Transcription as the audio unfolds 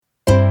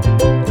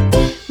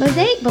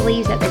Mosaic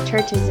believes that the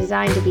church is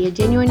designed to be a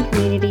genuine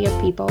community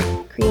of people,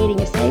 creating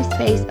a safe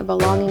space of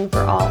belonging for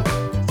all,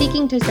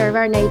 seeking to serve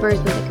our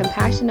neighbors with the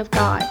compassion of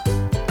God,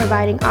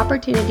 providing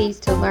opportunities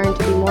to learn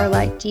to be more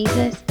like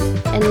Jesus,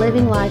 and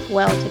living life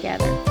well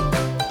together.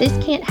 This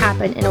can't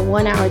happen in a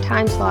 1-hour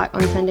time slot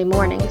on Sunday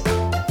mornings,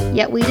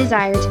 yet we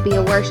desire to be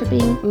a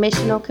worshiping,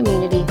 missional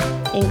community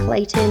in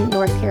Clayton,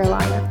 North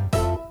Carolina.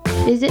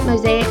 Visit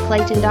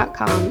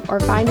mosaicClayton.com or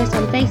find us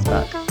on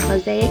Facebook,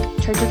 Mosaic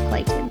Church of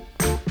Clayton.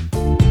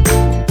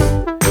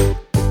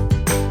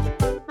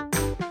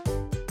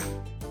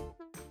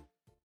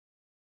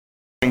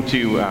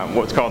 To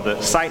what's called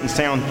the Sight and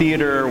Sound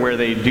Theater, where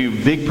they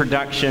do big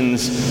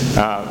productions.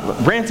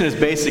 Branson is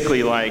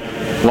basically like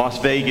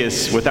Las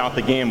Vegas without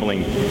the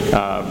gambling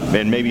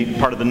and maybe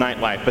part of the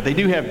nightlife, but they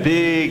do have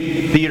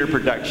big theater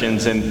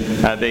productions, and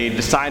they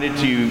decided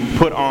to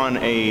put on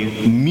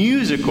a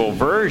musical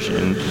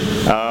version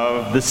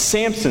of the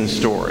Samson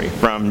story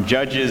from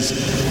Judges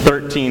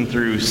 13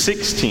 through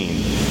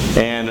 16.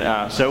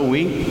 And so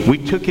we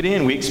took it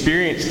in, we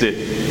experienced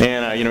it,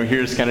 and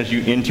here's kind of as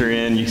you enter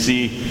in, you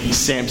see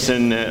Samson,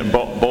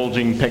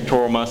 bulging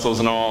pectoral muscles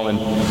and all, and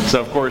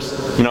so of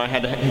course, I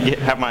had to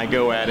have my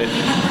go at it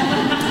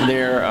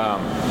there.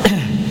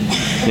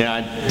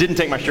 I didn't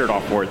take my shirt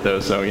off for it though,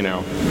 so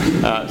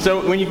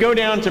So when you go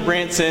down to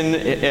Branson,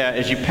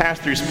 as you pass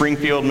through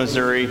Springfield,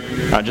 Missouri,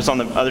 just on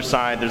the other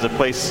side, there's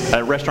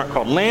a restaurant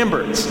called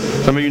Lambert's.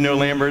 Some of you know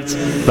Lambert's,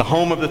 the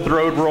home of the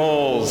throwed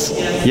rolls.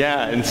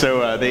 Yeah, and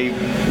so they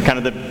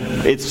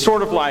it's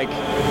sort of like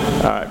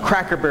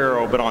Cracker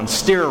Barrel, but on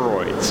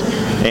steroids.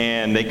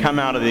 And they come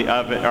out of the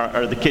oven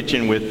or the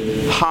kitchen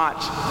with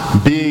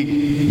hot, big,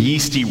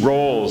 yeasty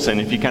rolls.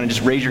 And if you kind of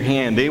just raise your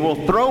hand, they will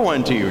throw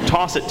one to you,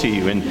 toss it to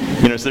you. And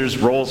so there's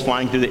rolls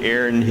flying through the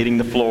air and hitting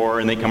the floor,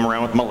 and they come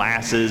around with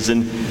molasses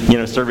and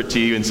serve it to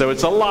you. And so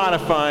it's a lot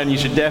of fun. You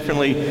should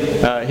definitely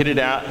hit it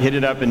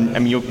up,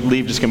 and you'll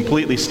leave just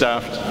completely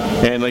stuffed.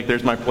 And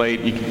there's my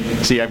plate. You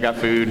can see I've got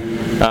food.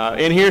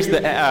 And here's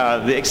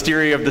the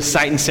exterior of the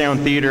Sight and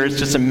Sound Theater. It's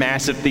just a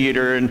massive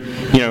theater, and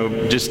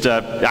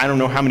I don't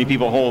know how many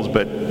people it holds,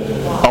 but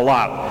a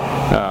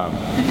lot.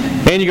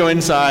 And you go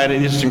inside,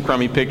 and there's some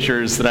crummy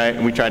pictures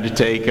that we tried to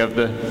take of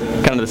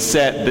the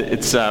set.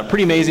 It's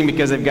pretty amazing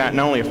because they've got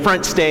not only a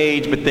front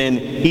stage, but then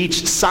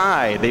each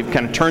side, they've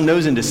kind of turned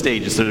those into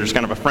stages. So there's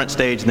kind of a front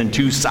stage and then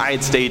 2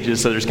 side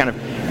stages. So there's kind of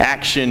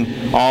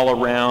action all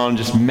around,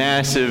 just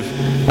massive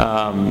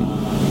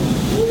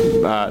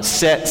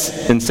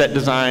sets and set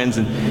designs.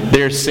 And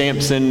there's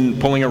Samson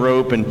pulling a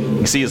rope, and you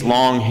can see his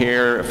long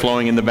hair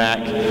flowing in the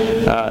back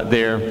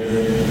there.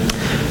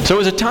 So it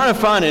was a ton of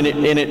fun, and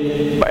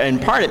in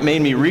part it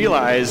made me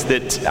realize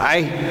that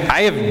I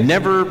have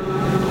never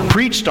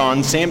preached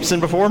on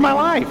Samson before in my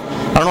life.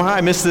 I don't know how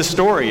I missed this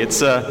story.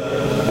 It's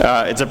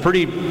a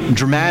pretty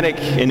dramatic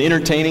and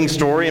entertaining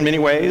story in many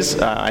ways.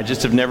 I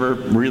just have never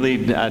really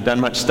done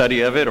much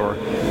study of it or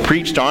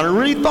preached on or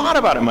really thought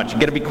about it much. I've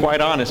got to be quite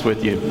honest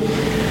with you.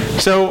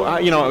 So,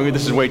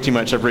 this is way too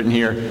much I've written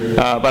here.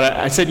 But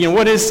I said,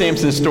 what is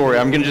Samson's story?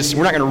 We're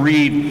not going to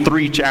read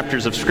 3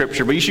 chapters of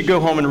Scripture, but you should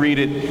go home and read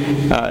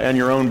it on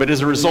your own. But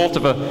as a result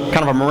of a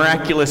kind of a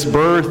miraculous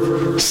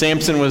birth,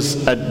 Samson was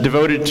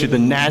devoted to the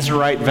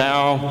Nazirite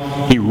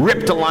vow. He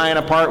ripped a lion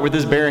apart with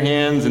his bare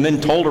hands and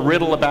then told a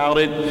riddle about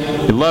it.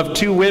 He loved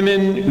 2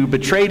 women who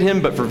betrayed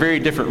him, but for very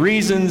different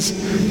reasons.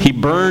 He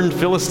burned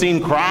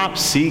Philistine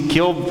crops. He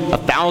killed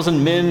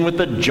 1,000 men with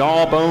the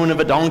jawbone of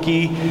a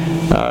donkey.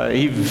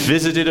 He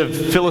visited a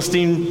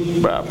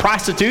Philistine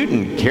prostitute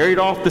and carried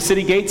off the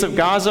city gates of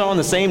Gaza on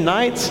the same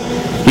nights.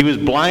 He was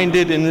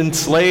blinded and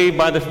enslaved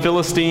by the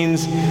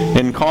Philistines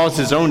and caused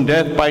his own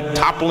death by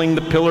toppling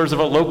the pillars of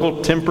a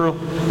local temple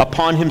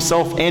upon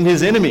himself and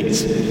his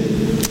enemies.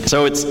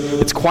 So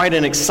it's quite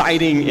an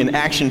exciting and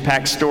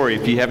action-packed story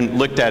if you haven't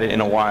looked at it in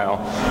a while.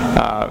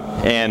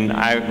 And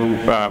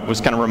I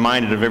was kind of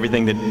reminded of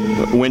everything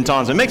that went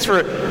on. So it makes for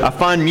a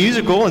fun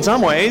musical in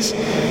some ways,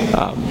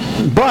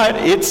 but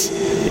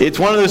it's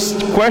one of those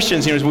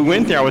questions, as we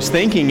went there, I was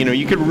thinking,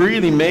 you could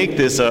really make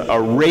this a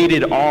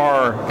rated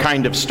R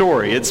kind of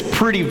story. It's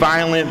pretty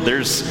violent.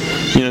 There's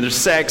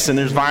sex and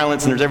there's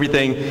violence and there's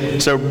everything.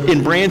 So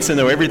in Branson,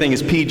 though, everything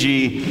is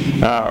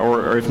PG,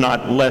 or if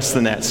not less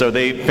than that. So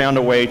they found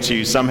a way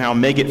to somehow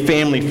make it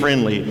family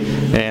friendly.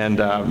 And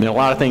a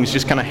lot of things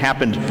just kind of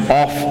happened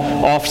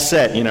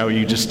offset.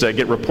 You just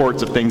get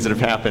reports of things that have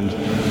happened.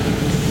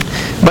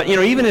 But,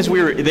 even as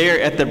we were there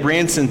at the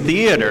Branson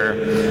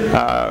Theater,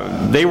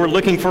 they were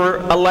looking for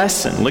a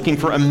lesson, looking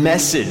for a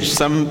message,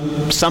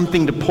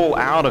 something to pull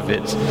out of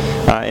it.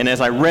 And as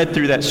I read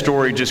through that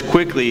story just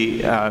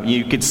quickly,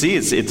 you could see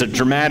it's a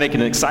dramatic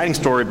and exciting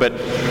story, but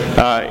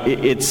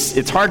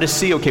it's hard to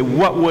see, okay,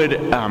 what would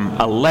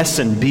a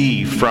lesson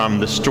be from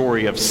the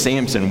story of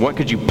Samson? What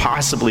could you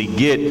possibly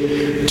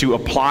get to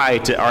apply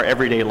to our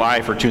everyday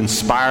life or to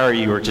inspire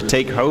you or to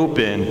take hope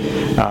in?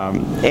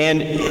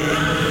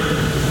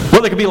 Well,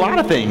 there could be a lot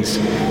of things.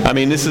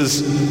 This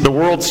is the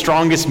world's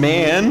strongest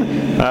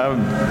man,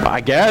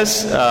 I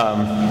guess,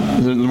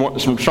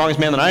 the strongest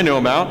man that I know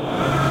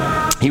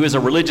about. He was a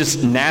religious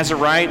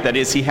Nazirite. That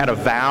is, he had a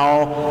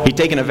vow. He'd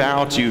taken a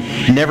vow to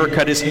never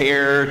cut his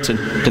hair,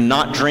 to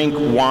not drink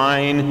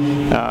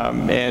wine,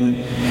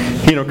 and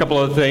a couple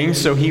other things.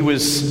 So he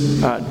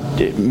was,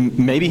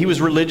 maybe he was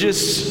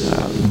religious,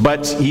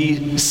 but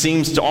he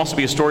seems to also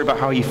be a story about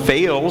how he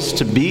fails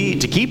to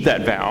keep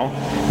that vow,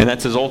 and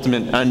that's his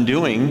ultimate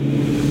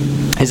undoing.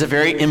 He's a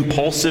very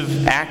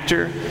impulsive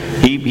actor.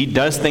 He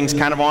does things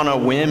kind of on a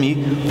whim.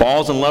 He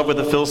falls in love with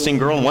a Philistine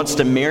girl and wants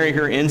to marry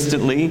her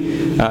instantly.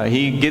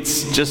 He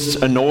gets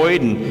just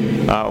annoyed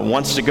and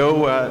wants to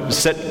go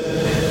set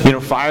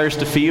fires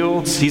to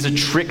fields. He's a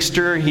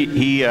trickster.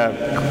 He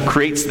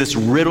creates this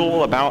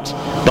riddle about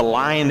the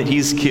lion that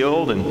he's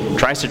killed and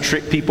tries to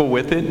trick people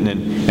with it.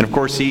 And of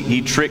course,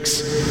 he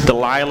tricks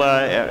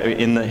Delilah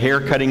in the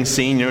hair cutting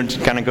scene, to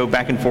kind of go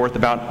back and forth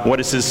about what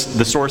is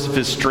the source of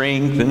his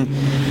strength. And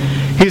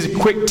he's a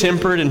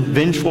quick-tempered and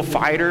vengeful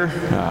fighter.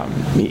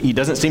 He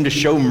doesn't seem to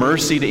show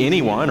mercy to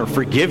anyone or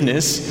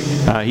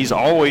forgiveness. He's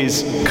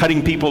always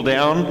cutting people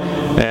down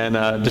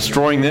and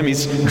destroying them.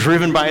 He's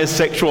driven by his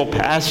sexual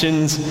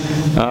passions.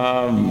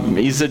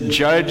 He's a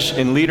judge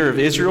and leader of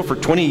Israel for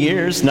 20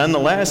 years.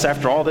 Nonetheless,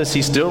 after all this,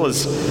 he still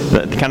is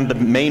one of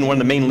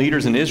the main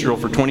leaders in Israel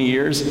for 20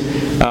 years.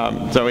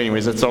 So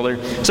anyways, that's all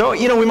there. So,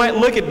 we might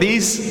look at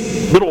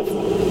these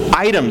little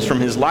items from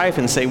his life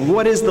and say,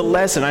 what is the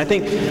lesson? I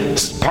think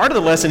part of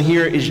the lesson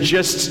here is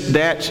just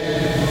that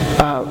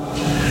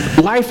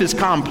life is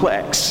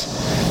complex,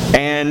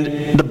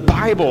 and the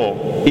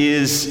Bible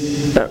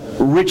is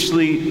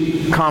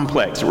richly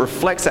complex. It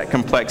reflects that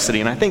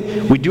complexity, and I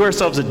think we do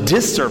ourselves a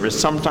disservice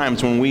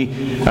sometimes when we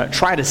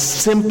try to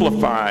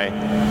simplify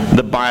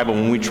the Bible,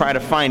 when we try to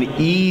find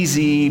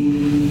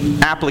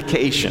easy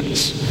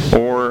applications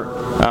or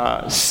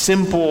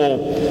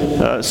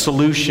simple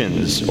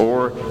solutions,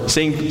 or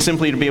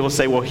simply to be able to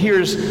say, well,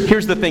 here's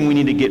the thing we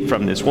need to get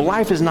from this. Well,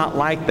 life is not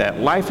like that.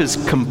 Life is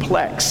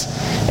complex,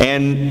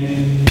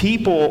 and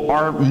people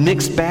are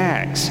mixed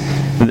bags.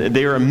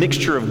 They're a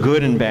mixture of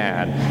good and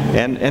bad,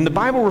 and the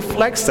Bible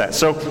reflects that.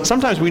 So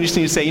sometimes we just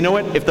need to say, you know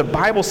what? If the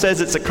Bible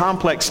says it's a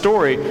complex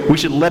story, we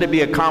should let it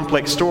be a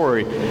complex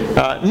story.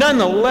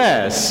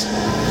 Nonetheless,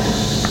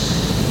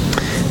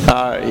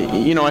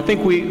 I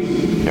think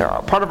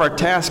part of our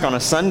task on a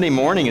Sunday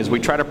morning is we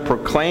try to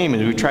proclaim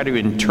and we try to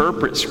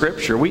interpret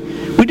Scripture. We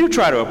do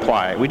try to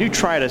apply it. We do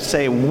try to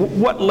say,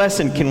 what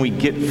lesson can we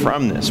get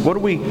from this? What do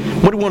we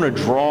want to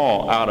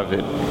draw out of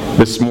it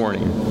this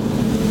morning?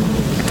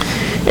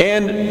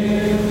 And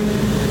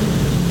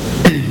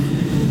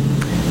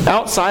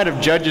outside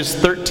of Judges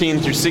 13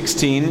 through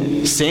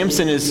 16,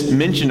 Samson is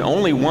mentioned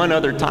only one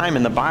other time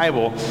in the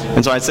Bible.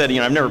 And so I said,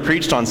 I've never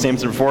preached on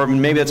Samson before, and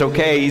maybe that's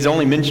okay. He's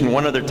only mentioned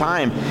one other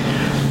time.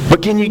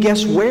 But can you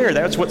guess where?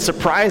 That's what's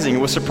surprising. It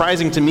was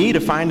surprising to me to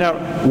find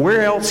out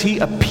where else he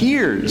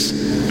appears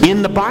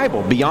in the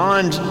Bible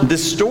beyond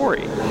this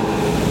story.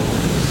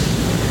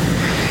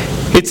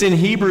 It's in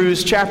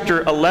Hebrews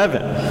chapter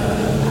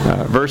 11.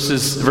 Verse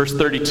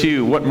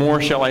 32, what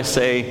more shall I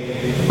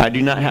say? I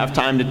do not have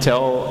time to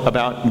tell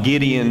about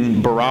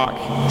Gideon,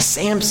 Barak,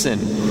 Samson,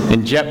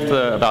 and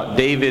Jephthah, about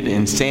David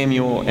and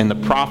Samuel and the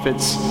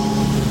prophets.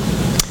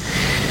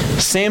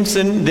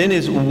 Samson then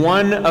is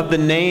one of the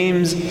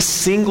names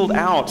singled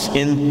out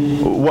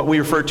in what we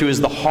refer to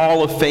as the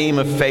Hall of Fame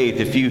of Faith.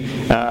 If you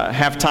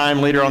have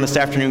time later on this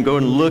afternoon, go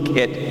and look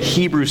at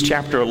Hebrews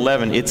chapter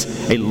 11.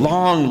 It's a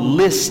long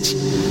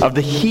list of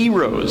the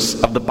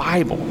heroes of the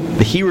Bible,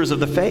 the heroes of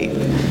the faith.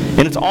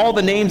 And it's all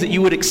the names that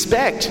you would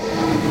expect,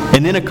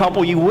 and then a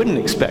couple you wouldn't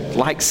expect,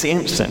 like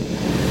Samson.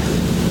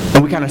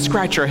 And we kind of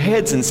scratch our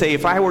heads and say,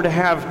 if I were to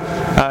have,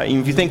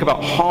 if you think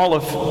about Hall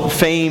of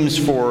Fames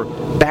for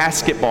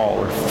basketball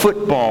or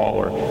football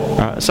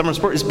or some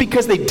sport, it's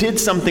because they did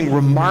something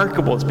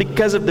remarkable. It's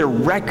because of their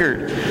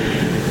record.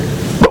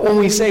 But when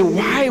we say,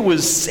 why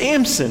was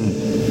Samson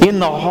in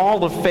the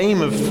Hall of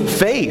Fame of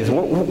faith?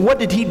 What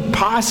did he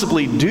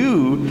possibly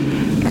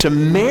do to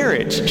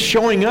merit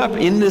showing up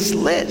in this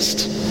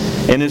list?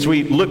 And as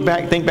we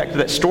think back to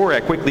that story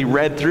I quickly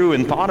read through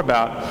and thought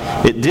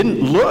about, it didn't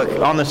look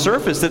on the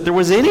surface that there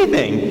was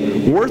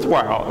anything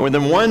worthwhile. Or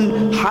the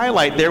one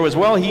highlight there was,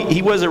 well,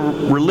 he was a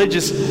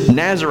religious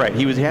Nazirite.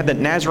 He had that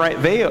Nazirite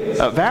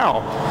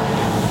vow.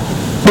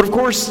 But of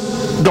course,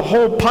 the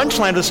whole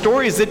punchline of the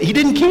story is that he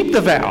didn't keep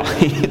the vow.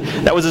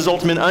 That was his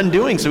ultimate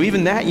undoing. So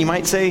even that, you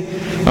might say,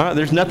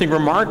 there's nothing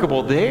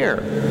remarkable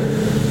there.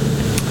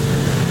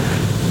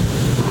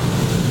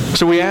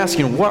 So we ask,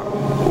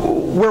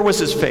 where was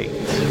his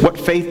faith? What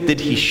faith did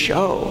he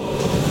show?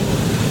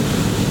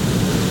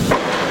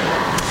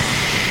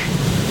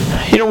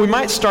 We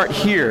might start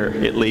here,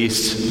 at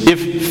least.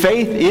 If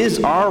faith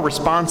is our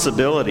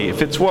responsibility,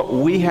 if it's what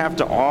we have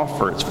to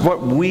offer, it's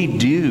what we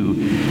do,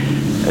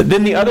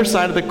 then the other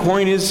side of the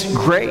coin is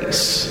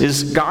grace,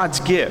 is God's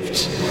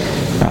gift.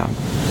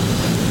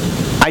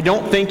 I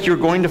don't think you're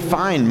going to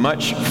find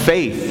much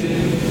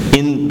faith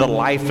in the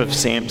life of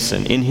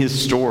Samson, in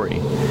his story.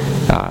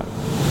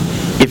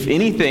 If if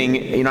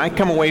anything, I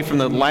come away from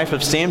the life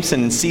of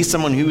Samson and see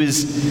someone who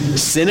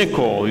is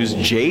cynical, who's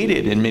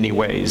jaded in many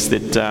ways,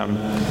 that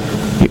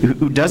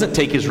who doesn't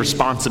take his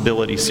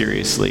responsibility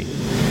seriously,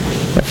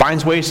 that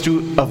finds ways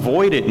to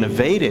avoid it and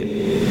evade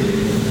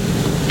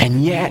it.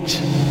 And yet,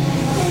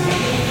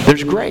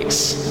 there's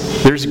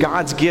grace. There's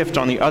God's gift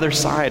on the other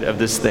side of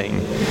this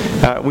thing.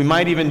 We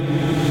might even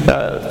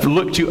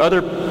look to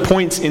other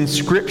points in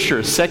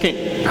Scripture.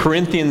 2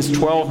 Corinthians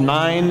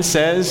 12:9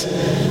 says,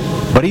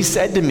 "But he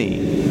said to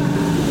me,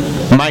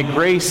 my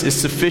grace is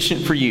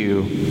sufficient for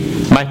you.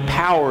 My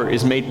power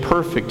is made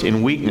perfect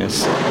in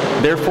weakness.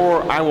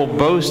 Therefore I will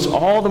boast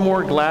all the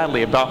more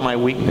gladly about my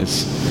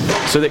weakness,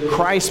 so that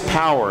Christ's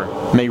power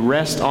may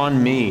rest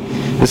on me."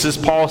 This is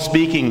Paul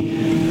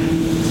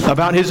speaking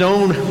about his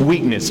own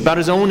weakness, about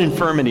his own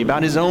infirmity,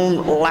 about his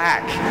own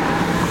lack.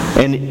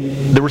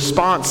 And the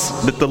response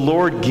that the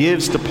Lord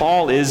gives to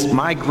Paul is,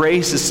 my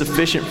grace is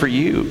sufficient for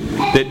you.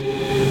 That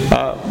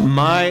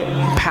my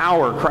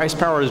power, Christ's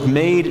power, is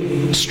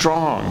made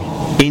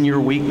strong in your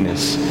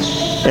weakness.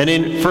 And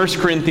in 1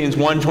 Corinthians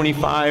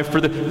 1:25, "For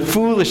the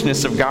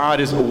foolishness of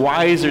God is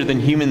wiser than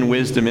human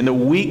wisdom, and the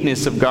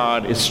weakness of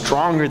God is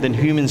stronger than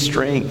human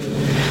strength."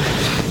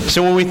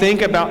 So when we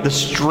think about the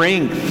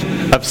strength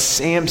of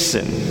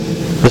Samson,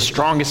 the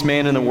strongest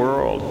man in the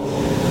world,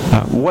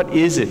 what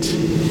is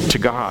it to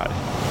God?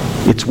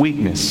 It's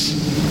weakness.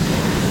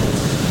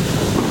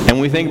 And when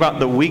we think about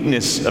the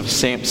weakness of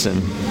Samson,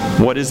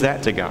 what is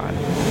that to God?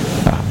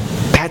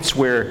 That's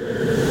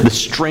where the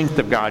strength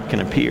of God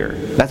can appear.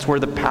 That's where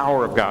the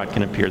power of God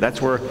can appear.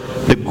 That's where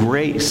the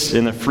grace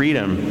and the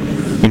freedom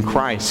in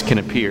Christ can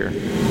appear.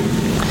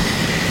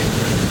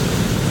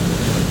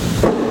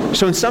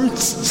 So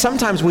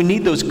sometimes we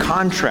need those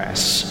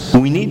contrasts.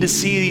 We need to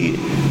see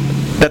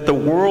that the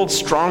world's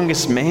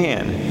strongest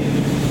man,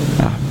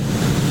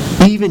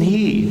 even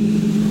he,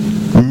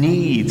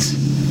 needs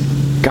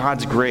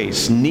God's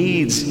grace,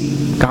 needs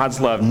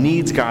God's love,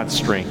 needs God's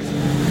strength.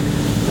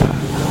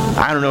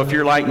 I don't know if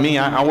you're like me.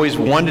 I always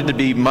wanted to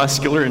be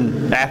muscular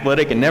and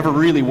athletic and never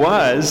really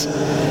was.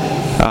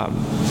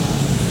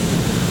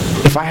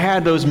 If I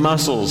had those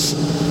muscles,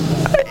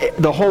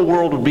 the whole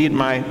world would be at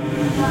my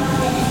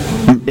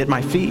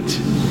feet.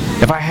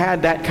 If I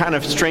had that kind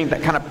of strength,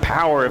 that kind of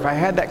power, if I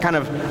had that kind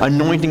of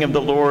anointing of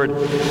the Lord,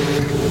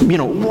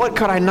 what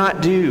could I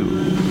not do?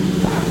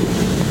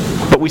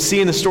 But we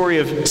see in the story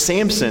of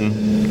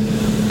Samson,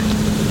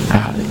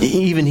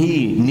 even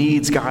he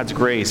needs God's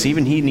grace.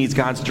 Even he needs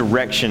God's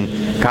direction,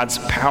 God's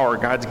power,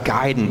 God's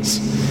guidance,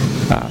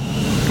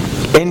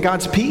 and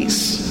God's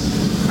peace.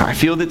 I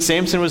feel that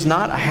Samson was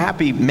not a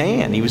happy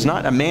man. He was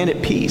not a man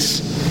at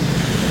peace.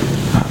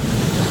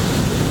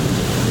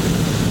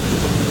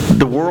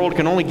 The world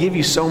can only give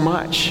you so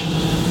much.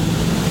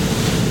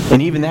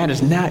 And even that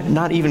is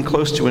not even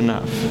close to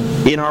enough.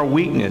 In our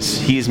weakness,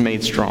 he is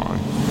made strong.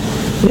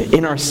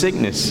 In our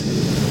sickness,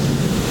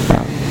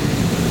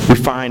 we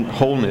find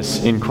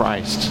wholeness in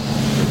Christ.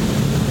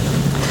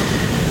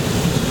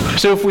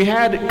 So if we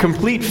had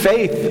complete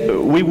faith,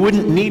 we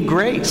wouldn't need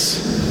grace.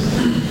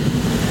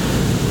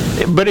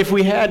 But if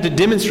we had to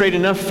demonstrate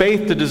enough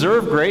faith to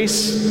deserve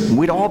grace,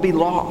 we'd all be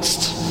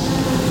lost.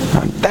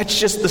 That's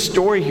just the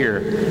story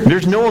here.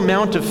 There's no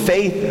amount of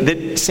faith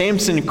that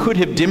Samson could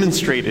have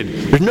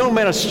demonstrated. There's no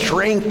amount of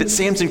strength that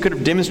Samson could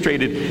have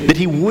demonstrated that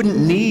he wouldn't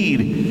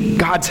need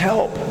God's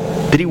help,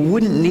 that he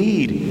wouldn't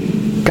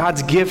need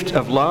God's gift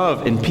of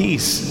love and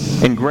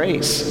peace and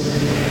grace.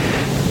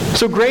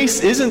 So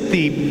grace isn't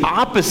the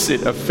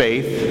opposite of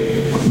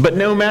faith, but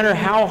no matter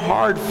how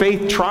hard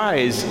faith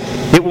tries,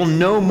 it will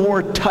no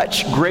more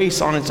touch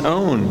grace on its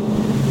own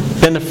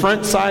than the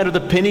front side of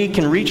the penny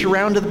can reach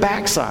around to the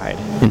back side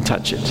and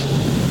touch it.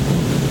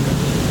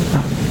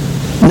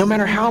 No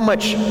matter how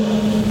much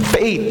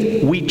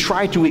faith we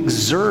try to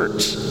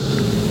exert,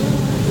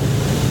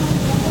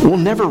 we'll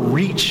never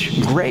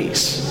reach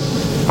grace.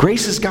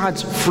 Grace is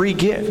God's free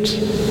gift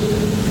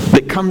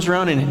that comes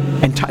around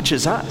and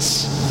touches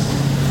us.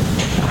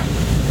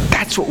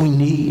 That's what we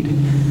need.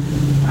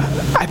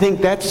 I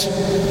think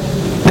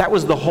that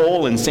was the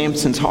hole in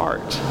Samson's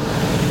heart.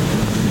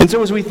 And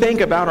so as we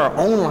think about our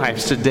own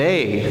lives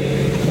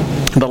today,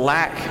 the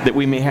lack that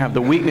we may have,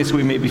 the weakness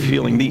we may be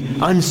feeling, the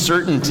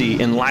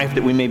uncertainty in life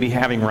that we may be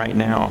having right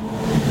now,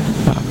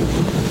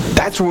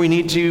 that's where we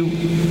need to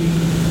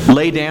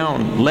lay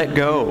down, let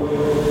go,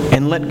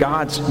 and let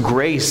God's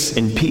grace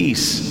and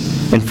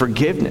peace and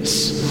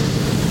forgiveness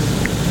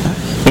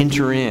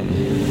enter in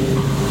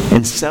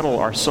and settle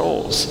our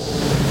souls.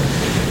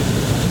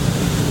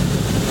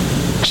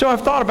 So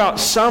I've thought about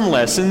some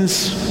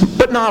lessons,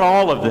 but not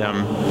all of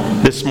them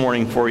this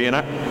morning for you. And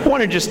I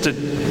wanted just to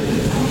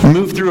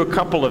move through a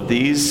couple of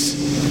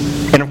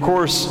these. And of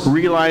course,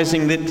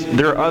 realizing that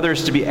there are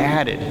others to be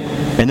added.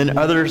 And then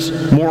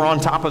others more on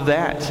top of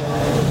that.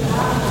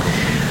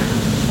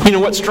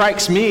 What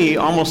strikes me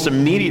almost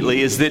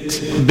immediately is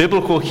that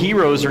biblical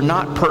heroes are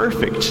not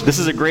perfect. This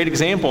is a great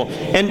example.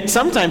 And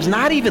sometimes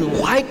not even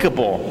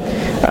likable.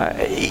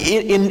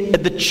 In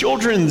the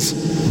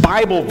children's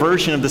Bible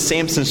version of the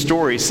Samson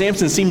story,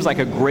 Samson seems like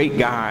a great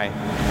guy.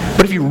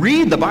 But if you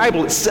read the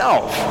Bible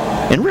itself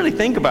and really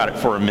think about it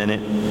for a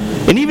minute,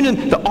 and even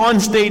in the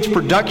on-stage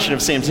production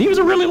of Samson, he was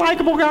a really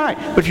likable guy.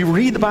 But if you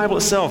read the Bible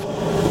itself,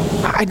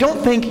 I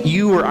don't think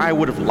you or I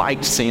would have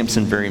liked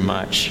Samson very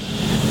much.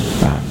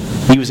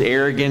 He was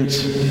arrogant.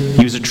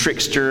 He was a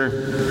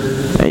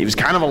trickster. He was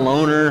kind of a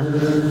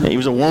loner. He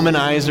was a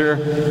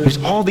womanizer. He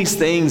was all these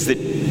things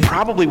that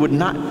probably would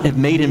not have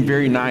made him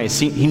very nice.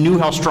 He knew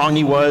how strong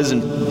he was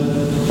and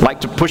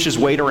liked to push his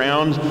weight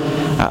around.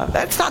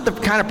 That's not the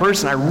kind of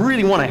person I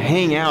really want to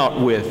hang out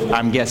with,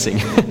 I'm guessing.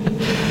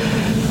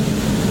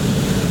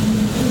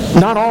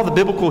 Not all the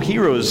biblical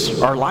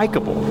heroes are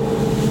likable.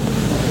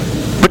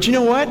 But you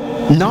know what?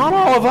 Not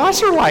all of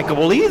us are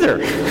likable either.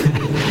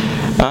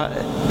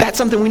 That's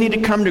something we need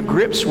to come to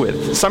grips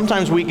with.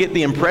 Sometimes we get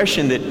the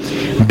impression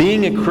that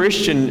being a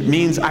Christian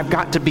means I've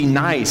got to be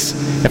nice.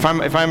 If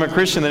I'm a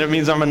Christian, then it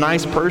means I'm a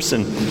nice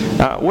person.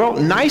 Well,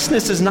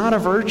 niceness is not a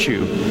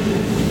virtue.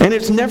 And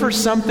it's never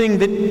something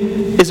that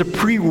is a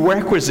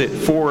prerequisite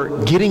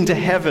for getting to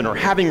heaven or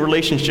having a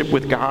relationship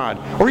with God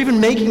or even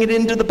making it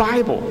into the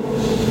Bible.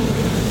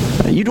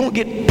 You don't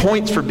get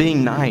points for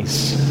being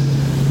nice.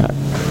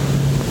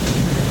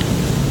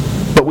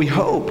 But we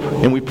hope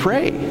and we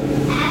pray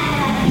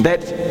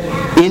that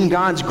in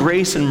God's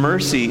grace and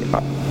mercy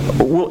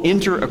we'll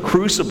enter a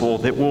crucible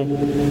that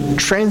will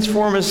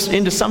transform us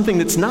into something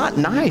that's not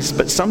nice,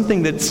 but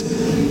something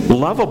that's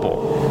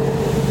lovable.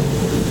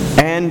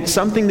 And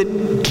something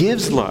that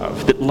gives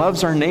love, that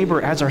loves our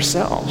neighbor as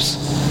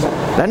ourselves.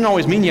 That doesn't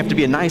always mean you have to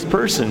be a nice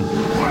person.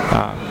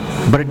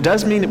 But it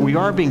does mean that we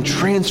are being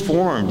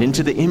transformed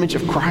into the image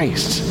of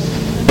Christ,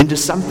 into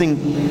something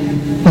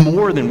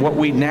more than what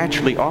we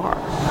naturally are.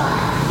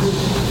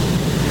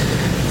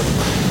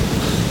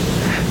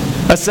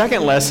 A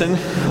second lesson,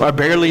 I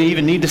barely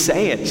even need to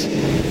say it.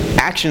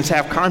 Actions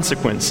have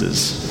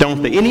consequences,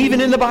 don't they? And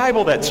even in the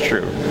Bible that's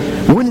true.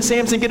 Wouldn't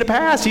Samson get a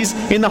pass? He's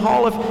in the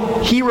hall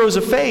of heroes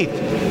of faith.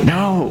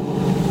 No.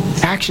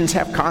 Actions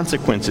have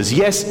consequences.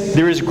 Yes,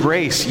 there is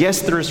grace.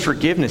 Yes, there is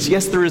forgiveness.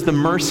 Yes, there is the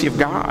mercy of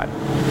God.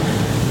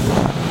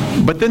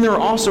 But then there are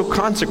also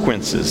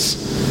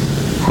consequences.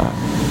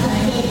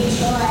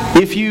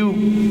 If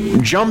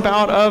you jump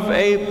out of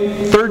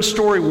a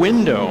third-story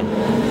window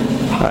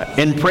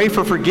and pray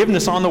for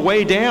forgiveness on the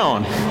way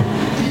down,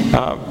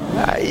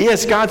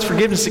 yes, God's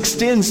forgiveness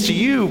extends to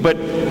you, but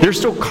there's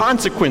still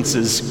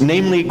consequences,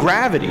 namely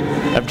gravity,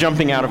 of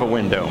jumping out of a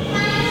window.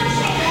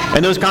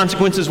 And those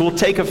consequences will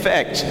take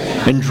effect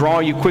and draw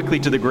you quickly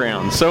to the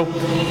ground. So,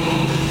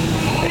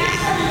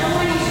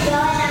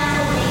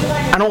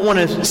 I don't want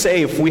to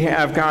say if we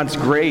have God's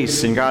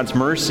grace and God's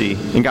mercy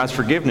and God's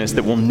forgiveness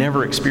that we'll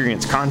never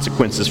experience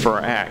consequences for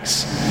our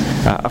acts.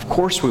 Of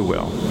course we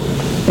will.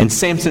 And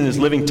Samson is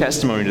living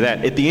testimony to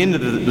that. At the end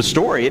of the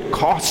story, it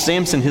cost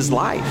Samson his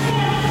life.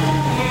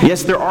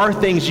 Yes, there are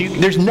things,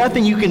 there's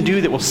nothing you can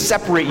do that will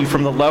separate you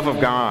from the love of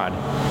God.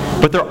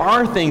 But there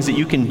are things that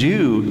you can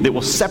do that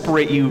will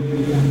separate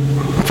you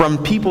from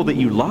people that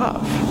you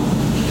love.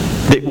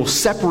 That will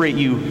separate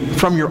you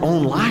from your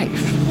own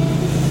life.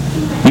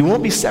 You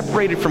won't be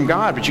separated from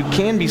God, but you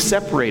can be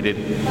separated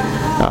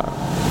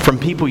from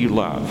people you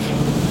love.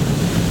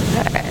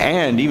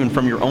 And even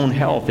from your own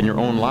health and your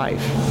own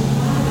life.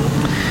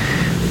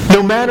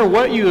 No matter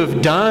what you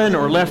have done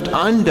or left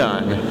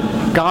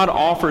undone, God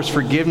offers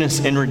forgiveness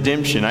and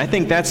redemption. I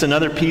think that's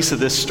another piece of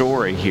this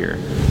story here.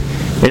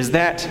 Is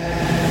that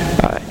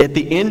at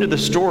the end of the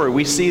story,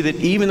 we see that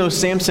even though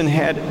Samson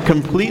had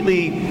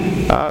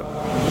completely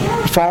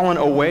fallen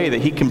away, that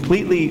he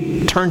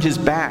completely turned his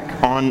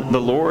back on the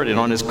Lord and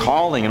on his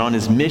calling and on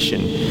his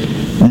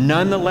mission,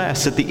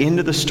 nonetheless, at the end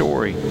of the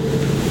story,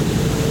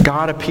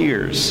 God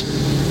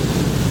appears.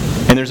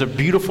 And there's a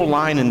beautiful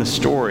line in the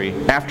story.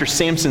 After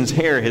Samson's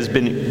hair has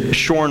been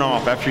shorn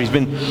off, after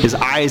his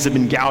eyes have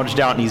been gouged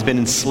out and he's been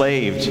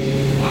enslaved,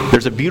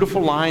 there's a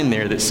beautiful line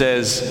there that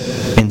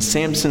says, "And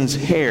Samson's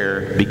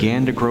hair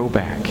began to grow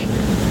back."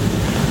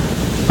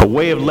 A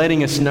way of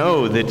letting us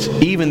know that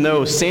even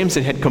though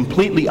Samson had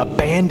completely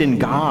abandoned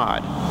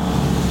God,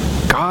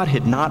 God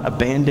had not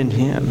abandoned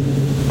him.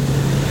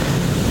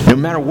 No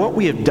matter what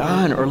we have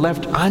done or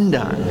left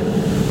undone,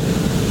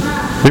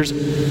 there's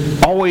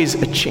always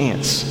a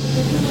chance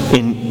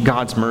in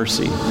God's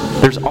mercy.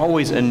 There's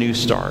always a new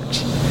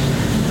start.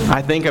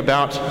 I think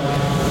about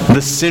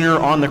the sinner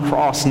on the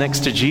cross next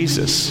to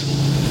Jesus,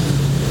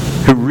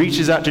 who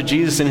reaches out to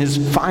Jesus in his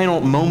final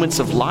moments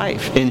of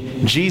life.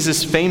 And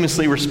Jesus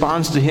famously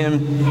responds to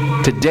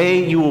him,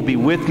 "Today you will be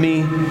with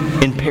me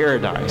in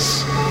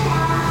paradise."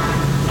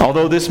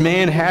 Although this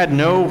man had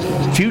no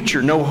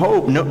future, no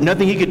hope,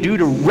 nothing he could do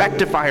to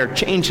rectify or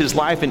change his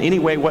life in any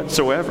way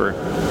whatsoever,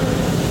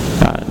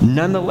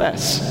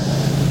 nonetheless,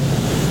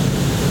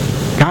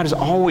 God God is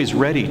always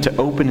ready to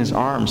open his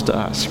arms to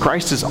us.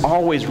 Christ is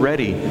always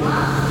ready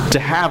to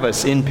have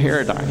us in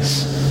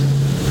paradise.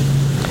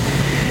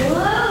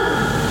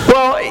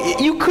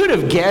 Well, you could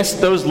have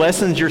guessed those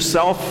lessons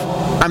yourself,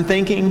 I'm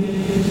thinking.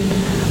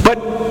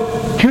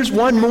 But here's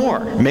one more.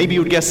 Maybe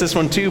you would guess this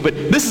one too, but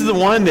this is the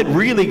one that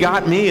really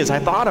got me as I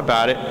thought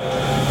about it.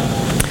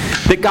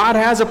 That God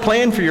has a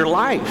plan for your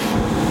life.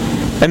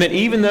 And that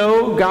even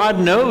though God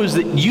knows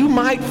that you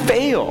might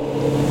fail,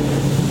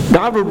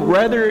 God would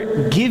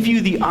rather give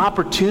you the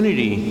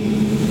opportunity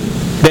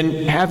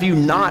than have you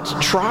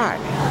not try.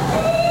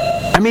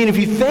 I mean, if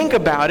you think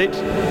about it,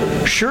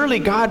 surely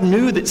God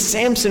knew that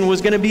Samson was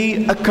going to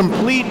be a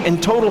complete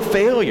and total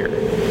failure.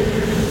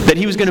 That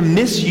he was going to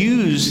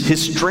misuse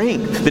his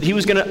strength. That he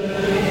was going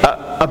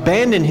to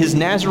abandon his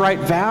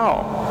Nazirite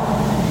vow.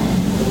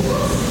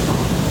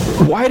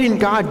 Why didn't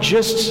God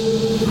just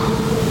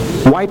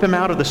wipe him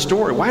out of the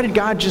story? Why did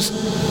God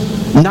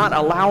just not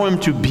allow him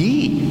to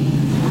be?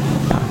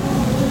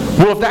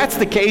 Well, if that's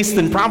the case,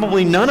 then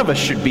probably none of us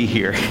should be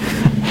here.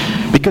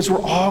 Because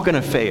we're all going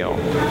to fail.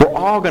 We're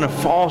all going to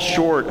fall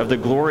short of the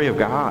glory of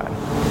God.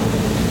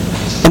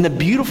 And the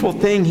beautiful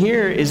thing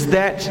here is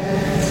that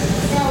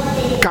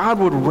God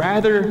would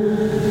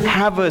rather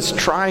have us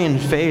try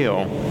and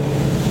fail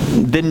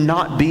than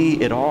not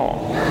be at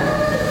all.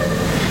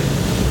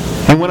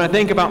 And when I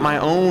think about my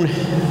own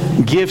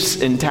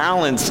gifts and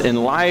talents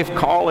and life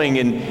calling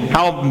and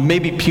how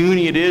maybe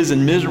puny it is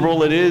and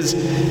miserable it is,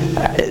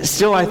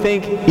 still I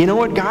think, you know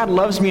what? God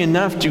loves me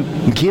enough to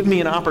give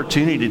me an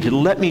opportunity, to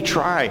let me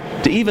try,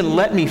 to even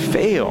let me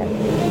fail,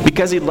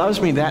 because he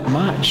loves me that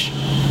much.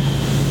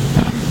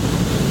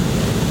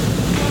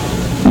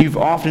 You've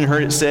often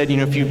heard it said,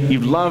 if you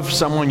love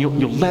someone,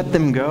 you'll let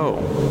them go.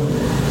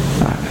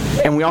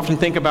 And we often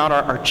think about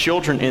our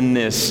children in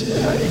this.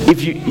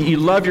 If you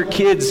love your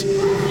kids,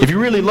 if you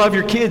really love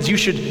your kids, you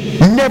should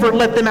never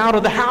let them out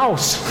of the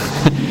house.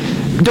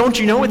 Don't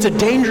you know it's a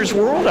dangerous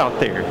world out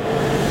there?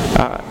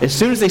 As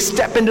soon as they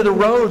step into the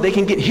road, they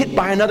can get hit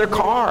by another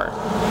car.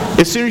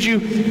 As soon as you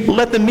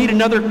let them meet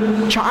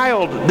another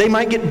child, they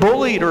might get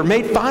bullied or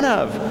made fun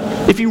of.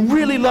 If you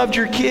really loved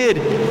your kid,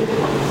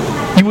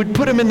 you would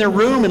put them in their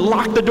room and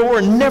lock the door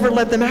and never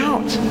let them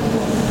out.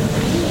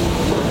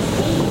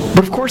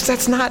 But of course,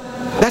 that's not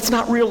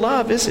real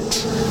love, is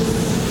it?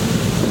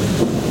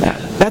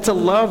 That's a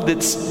love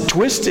that's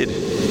twisted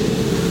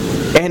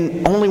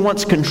and only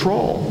wants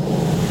control.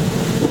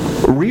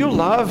 Real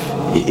love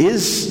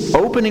is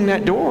opening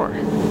that door.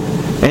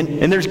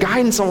 And there's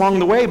guidance along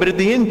the way, but at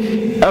the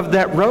end of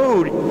that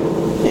road,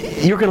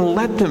 you're going to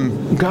let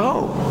them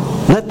go.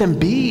 Let them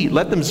be.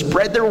 Let them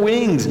spread their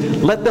wings.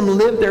 Let them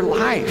live their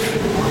life.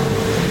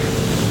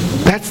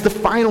 That's the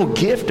final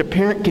gift a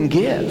parent can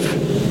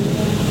give.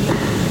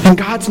 And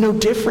God's no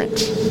different.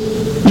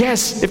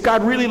 Yes, if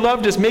God really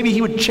loved us, maybe he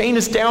would chain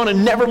us down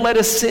and never let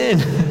us sin.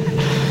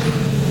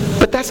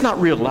 But that's not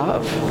real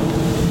love.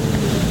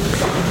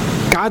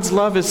 God's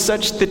love is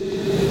such that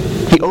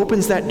he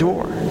opens that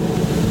door.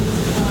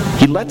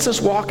 He lets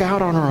us walk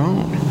out on our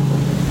own.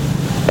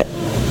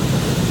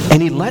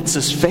 And he lets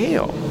us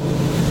fail.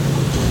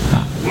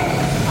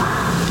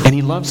 And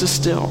he loves us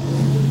still.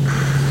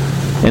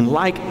 And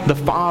like the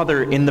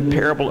father in the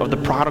parable of the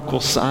prodigal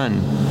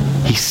son,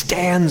 he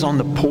stands on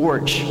the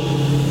porch,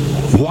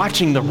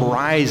 watching the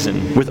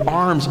horizon with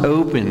arms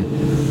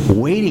open,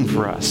 waiting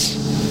for us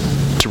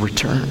to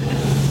return.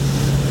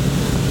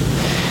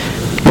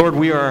 Lord,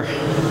 we are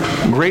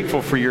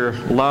grateful for your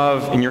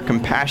love and your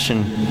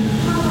compassion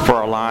for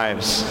our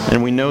lives.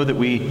 And we know that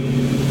we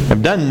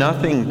have done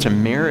nothing to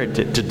merit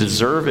it, to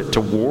deserve it, to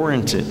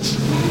warrant it,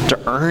 to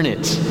earn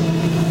it.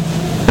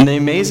 And the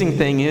amazing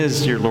thing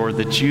is, dear Lord,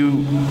 that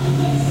you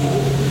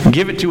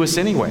give it to us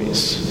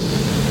anyways.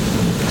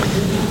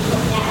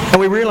 And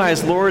we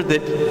realize, Lord,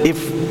 that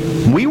if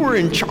we were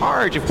in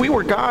charge, if we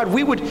were God,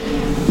 we would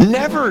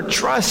never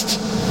trust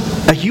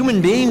a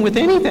human being with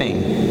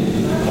anything.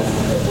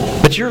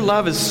 But your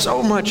love is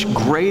so much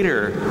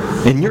greater,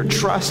 and your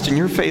trust and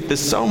your faith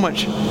is so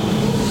much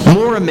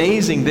more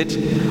amazing that,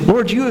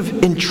 Lord, you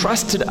have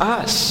entrusted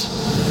us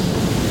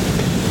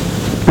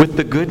with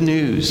the good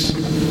news,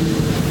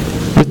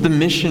 with the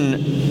mission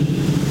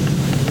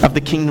of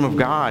the kingdom of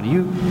God.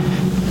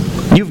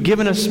 You've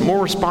given us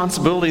more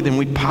responsibility than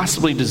we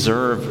possibly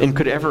deserve and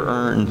could ever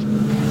earn.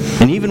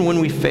 And even when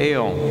we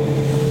fail,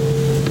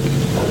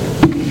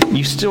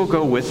 you still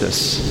go with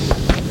us.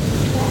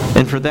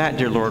 And for that,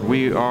 dear Lord,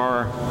 we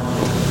are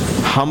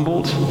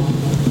humbled,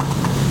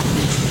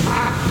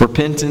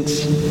 repentant,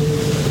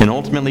 and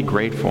ultimately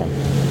grateful.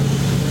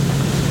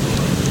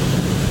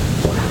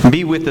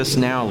 Be with us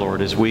now,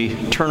 Lord, as we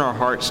turn our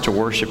hearts to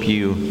worship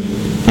you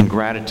in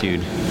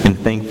gratitude and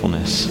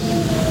thankfulness.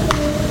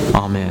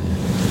 Amen.